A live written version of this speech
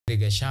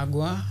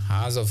Gachagua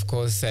has, of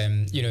course,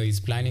 is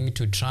planning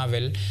to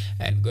travel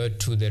and go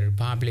to the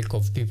Republic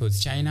of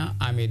People's China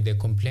amid the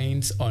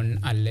complaints on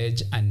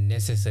alleged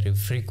unnecessary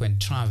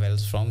frequent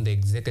travels from the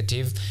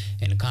executive,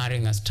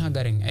 incurring a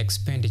staggering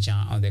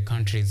expenditure on the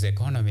country's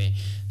economy.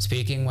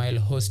 Speaking while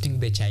hosting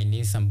the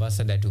Chinese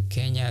ambassador to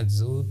Kenya,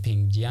 Zhu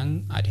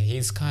Pingjiang, at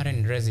his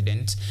current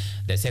residence,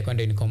 the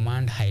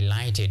second-in-command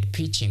highlighted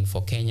pitching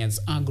for Kenya's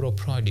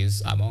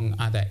agro-produce, among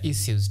other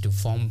issues, to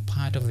form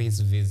part of his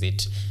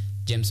visit.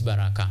 James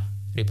Baraka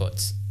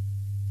reports.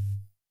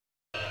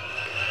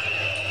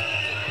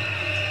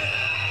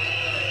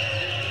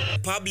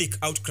 Public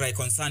outcry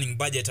concerning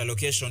budget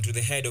allocation to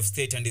the head of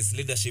state and his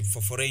leadership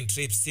for foreign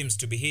trips seems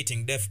to be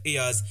hitting deaf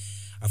ears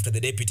after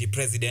the deputy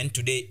president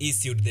today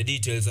issued the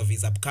details of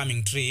his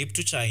upcoming trip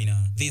to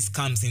China. This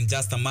comes in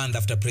just a month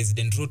after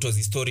President Ruto's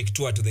historic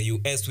tour to the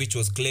US, which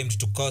was claimed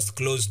to cost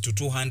close to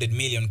 200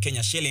 million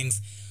Kenya shillings,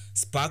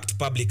 sparked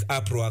public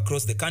uproar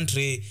across the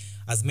country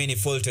as many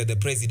faulted the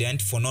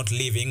president for not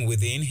living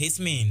within his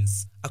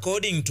means.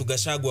 According to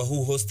Gachagua,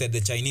 who hosted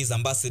the Chinese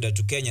ambassador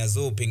to Kenya,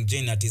 Zhu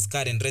Pingjiang, at his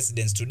current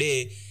residence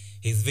today,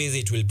 his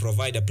visit will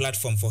provide a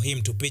platform for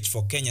him to pitch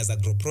for Kenya's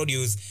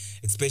agro-produce,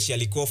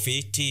 especially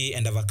coffee, tea,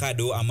 and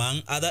avocado,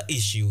 among other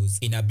issues.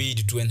 In a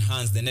bid to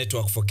enhance the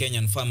network for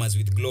Kenyan farmers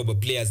with global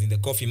players in the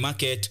coffee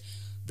market,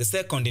 the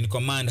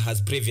second-in-command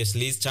has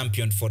previously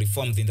championed for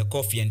reforms in the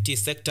coffee and tea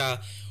sector,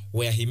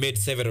 where he made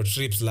several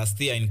trips last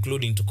year,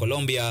 including to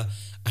Colombia,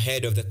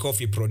 ahead of the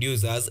Coffee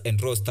Producers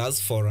and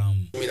Roasters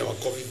Forum. In our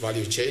coffee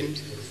value chain,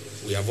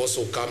 we have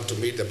also come to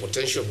meet the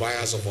potential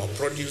buyers of our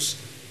produce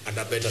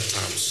under better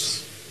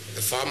terms.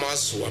 The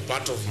farmers who are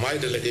part of my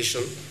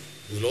delegation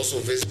will also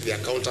visit their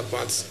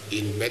counterparts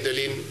in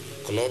Medellin,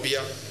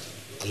 Colombia,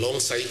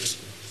 alongside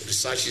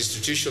research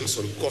institutions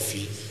on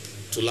coffee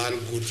to learn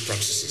good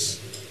practices.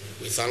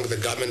 We thank the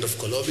government of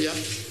Colombia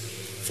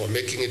for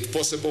making it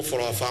possible for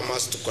our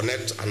farmers to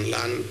connect and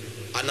learn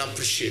and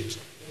appreciate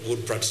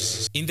good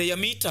practices. In their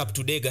meetup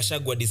today,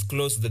 Gachagua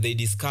disclosed that they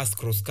discussed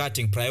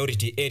cross-cutting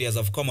priority areas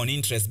of common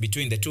interest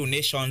between the two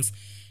nations,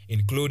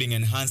 including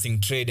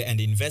enhancing trade and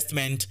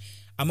investment,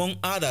 among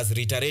others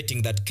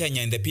reiterating that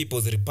Kenya and the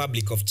People's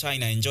Republic of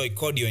China enjoy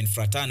cordial and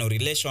fraternal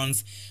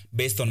relations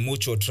based on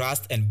mutual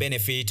trust and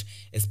benefit,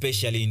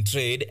 especially in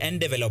trade and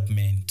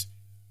development.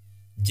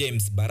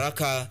 James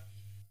Baraka,